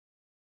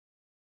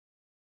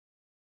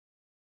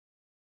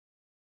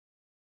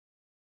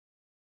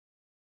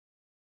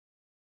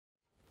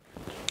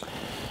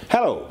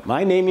Hello,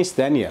 my name is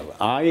Daniel.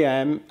 I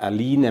am a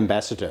Lean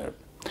ambassador.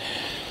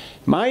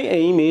 My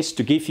aim is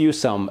to give you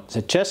some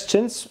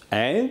suggestions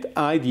and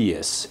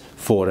ideas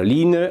for a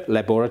leaner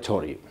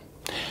laboratory.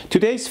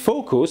 Today's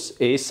focus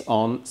is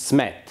on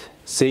SMED,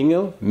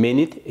 single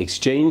minute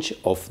exchange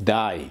of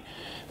die.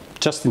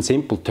 Just in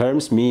simple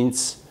terms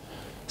means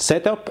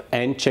setup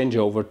and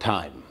changeover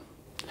time.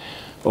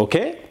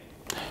 Okay,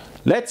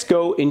 let's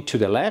go into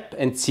the lab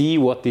and see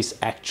what this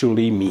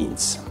actually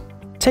means.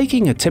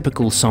 Taking a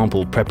typical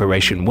sample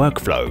preparation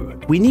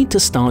workflow, we need to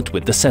start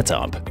with the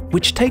setup,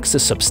 which takes a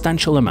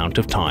substantial amount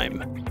of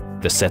time.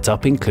 The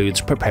setup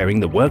includes preparing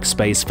the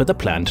workspace for the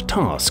planned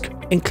task,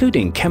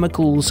 including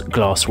chemicals,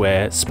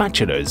 glassware,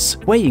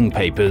 spatulas, weighing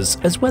papers,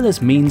 as well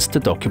as means to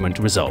document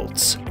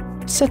results.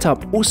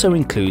 Setup also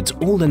includes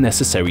all the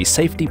necessary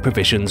safety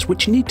provisions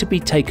which need to be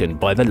taken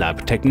by the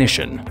lab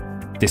technician.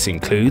 This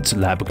includes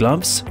lab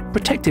gloves,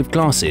 protective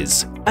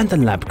glasses, and the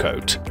lab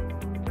coat.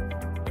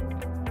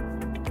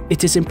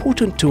 It is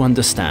important to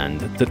understand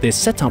that this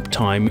setup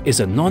time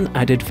is a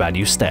non-added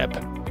value step.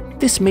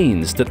 This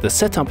means that the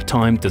setup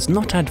time does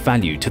not add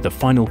value to the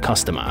final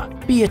customer,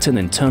 be it an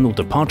internal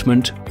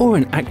department or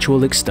an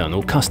actual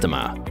external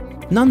customer.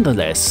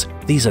 Nonetheless,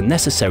 these are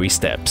necessary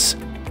steps.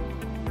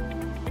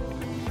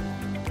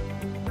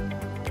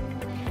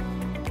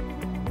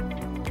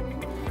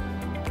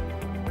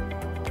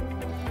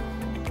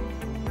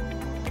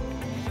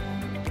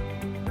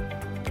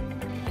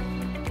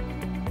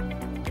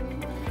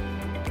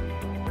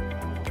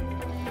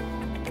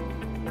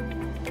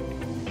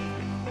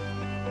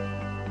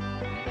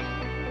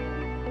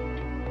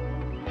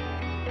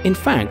 In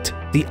fact,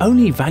 the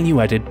only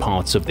value-added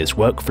parts of this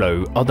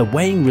workflow are the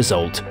weighing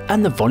result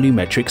and the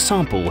volumetric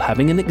sample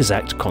having an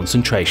exact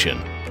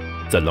concentration.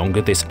 The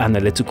longer this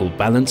analytical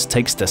balance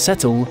takes to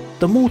settle,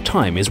 the more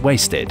time is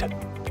wasted.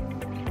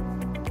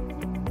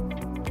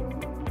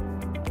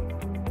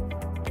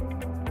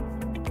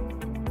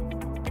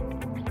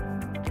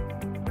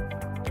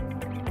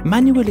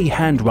 Manually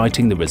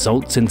handwriting the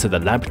results into the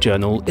lab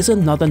journal is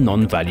another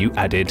non-value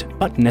added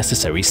but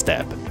necessary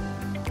step.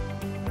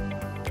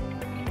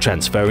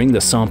 Transferring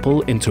the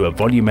sample into a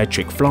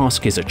volumetric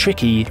flask is a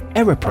tricky,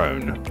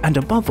 error-prone, and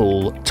above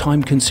all,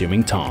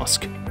 time-consuming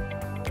task.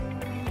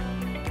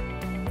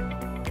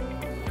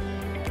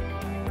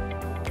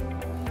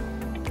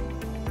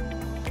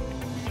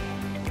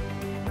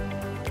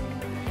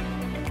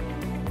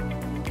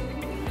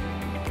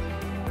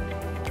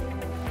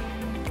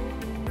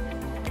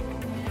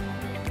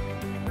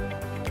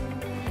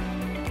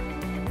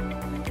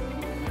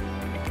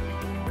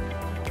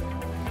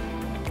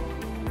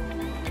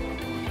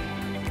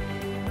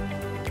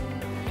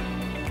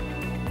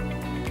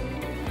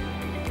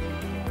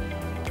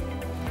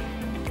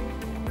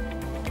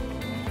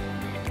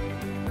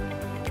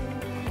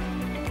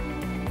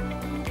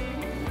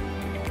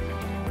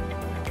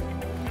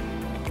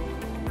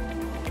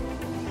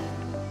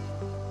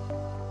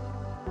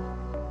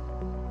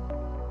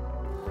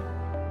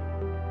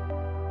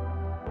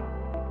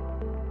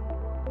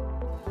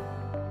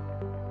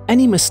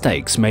 Any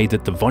mistakes made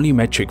at the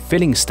volumetric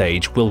filling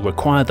stage will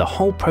require the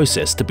whole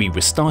process to be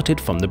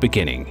restarted from the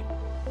beginning.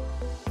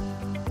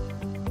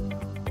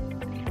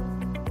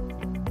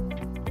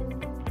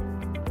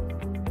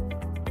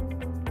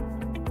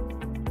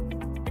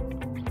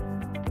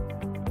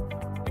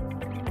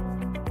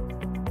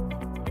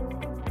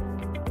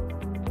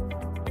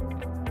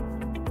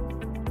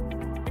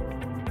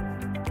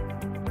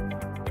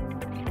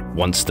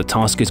 Once the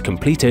task is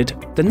completed,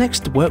 the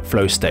next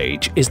workflow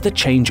stage is the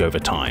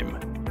changeover time.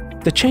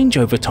 The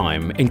changeover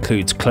time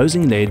includes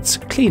closing lids,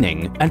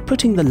 cleaning, and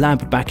putting the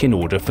lab back in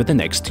order for the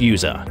next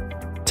user.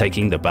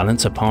 Taking the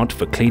balance apart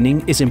for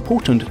cleaning is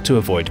important to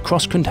avoid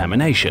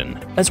cross-contamination,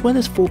 as well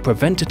as for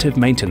preventative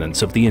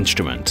maintenance of the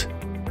instrument.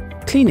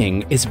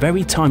 Cleaning is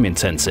very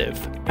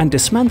time-intensive, and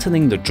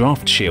dismantling the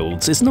draft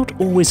shields is not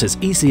always as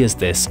easy as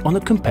this on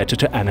a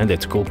competitor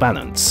analytical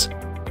balance.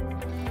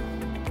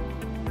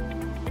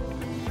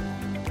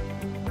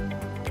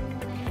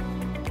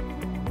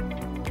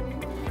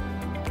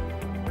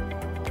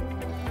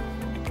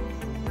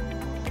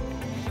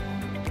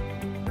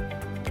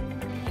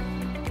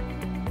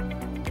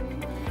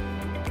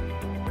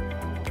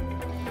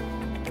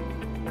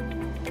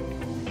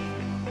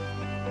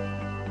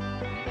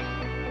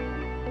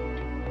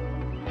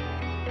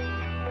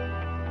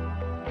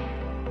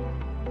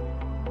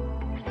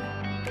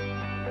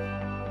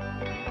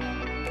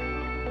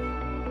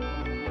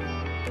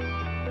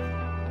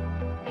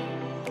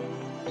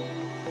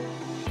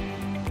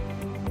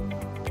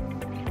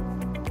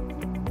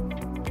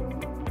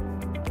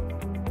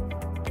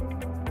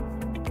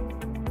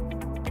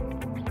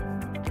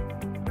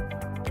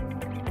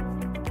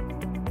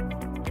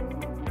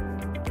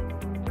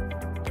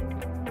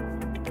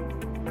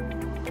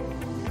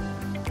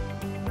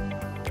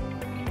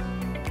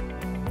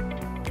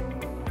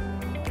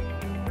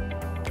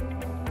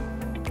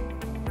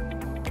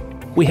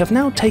 We have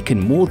now taken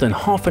more than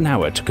half an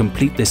hour to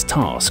complete this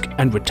task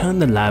and return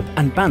the lab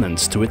and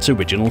balance to its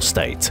original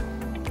state.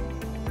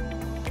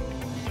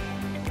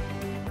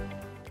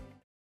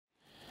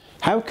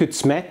 could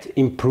SMED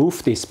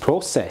improve this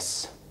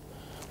process,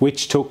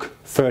 which took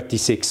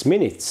 36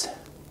 minutes?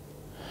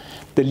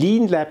 The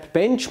Lean Lab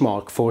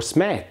benchmark for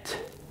SMED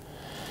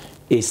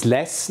is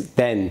less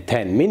than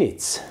 10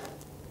 minutes.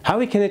 How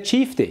we can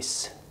achieve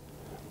this?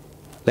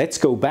 Let's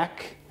go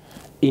back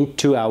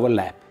into our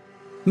lab.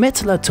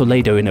 Mettler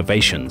Toledo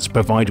innovations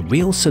provide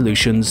real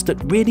solutions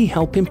that really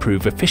help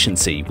improve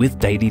efficiency with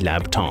daily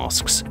lab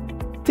tasks.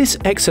 This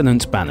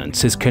excellent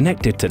balance is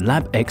connected to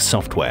LabX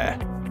software.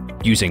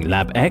 Using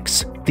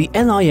LabX, the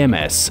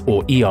LIMS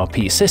or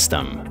ERP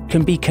system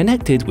can be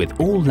connected with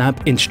all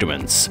lab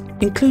instruments,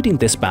 including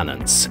this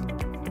balance.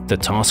 The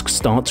task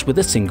starts with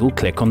a single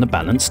click on the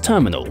balance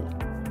terminal.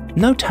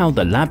 Note how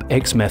the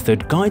LabX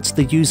method guides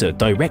the user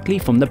directly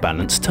from the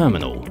balance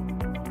terminal.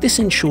 This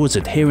ensures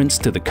adherence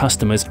to the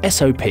customer's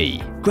SOP,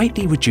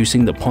 greatly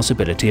reducing the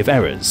possibility of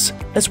errors,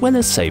 as well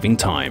as saving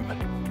time.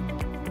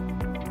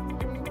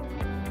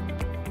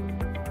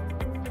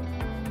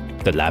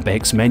 The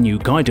LabX menu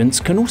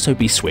guidance can also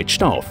be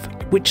switched off,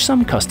 which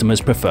some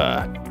customers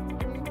prefer.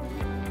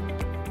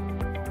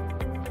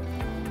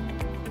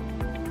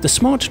 The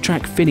Smart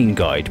Track Filling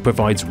Guide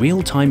provides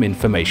real-time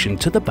information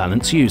to the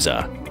balance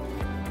user.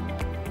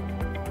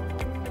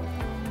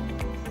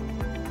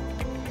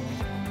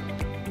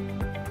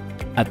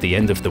 At the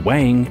end of the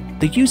weighing,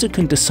 the user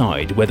can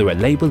decide whether a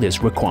label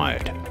is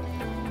required.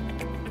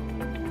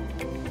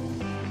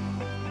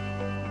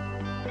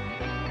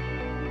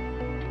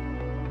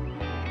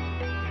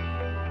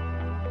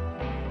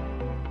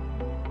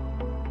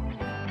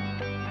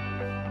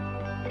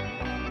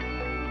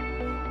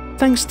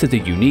 Thanks to the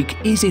unique,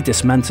 easy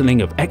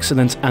dismantling of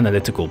excellent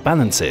analytical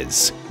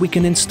balances, we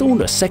can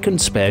install a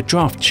second spare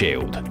draft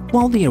shield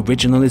while the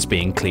original is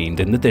being cleaned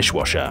in the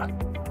dishwasher.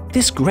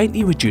 This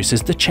greatly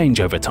reduces the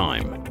changeover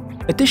time.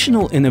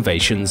 Additional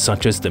innovations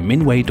such as the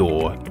Minway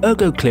door,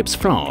 Ergo Clips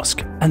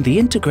flask, and the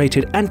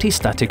integrated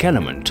anti-static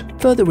element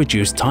further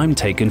reduce time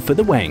taken for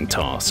the weighing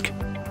task.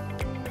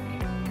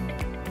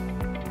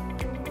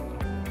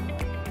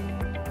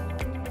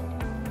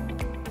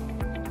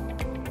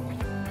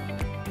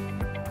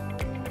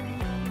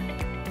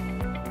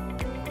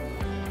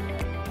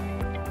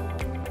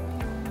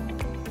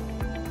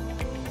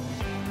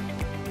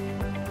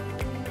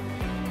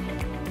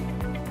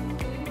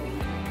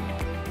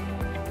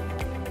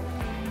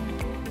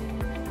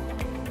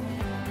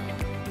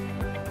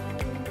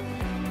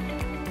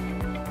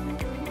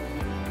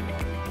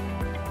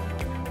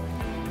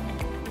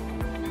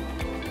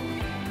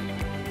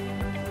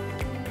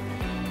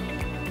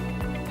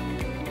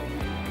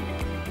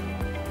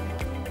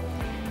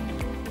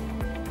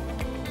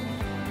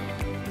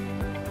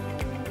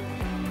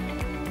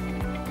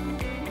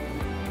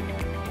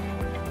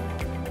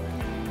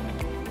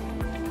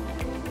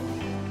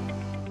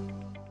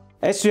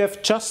 As you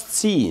have just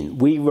seen,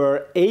 we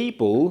were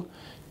able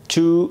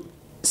to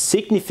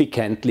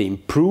significantly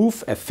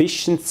improve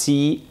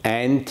efficiency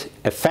and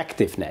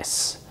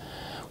effectiveness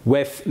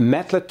with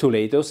Mettler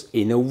Toledo's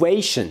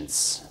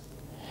innovations.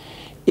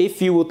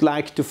 If you would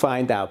like to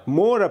find out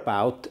more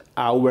about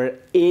our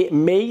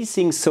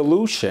amazing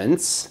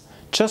solutions,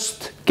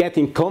 just get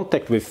in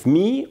contact with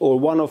me or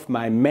one of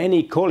my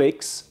many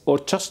colleagues, or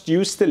just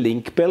use the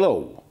link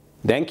below.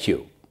 Thank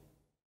you.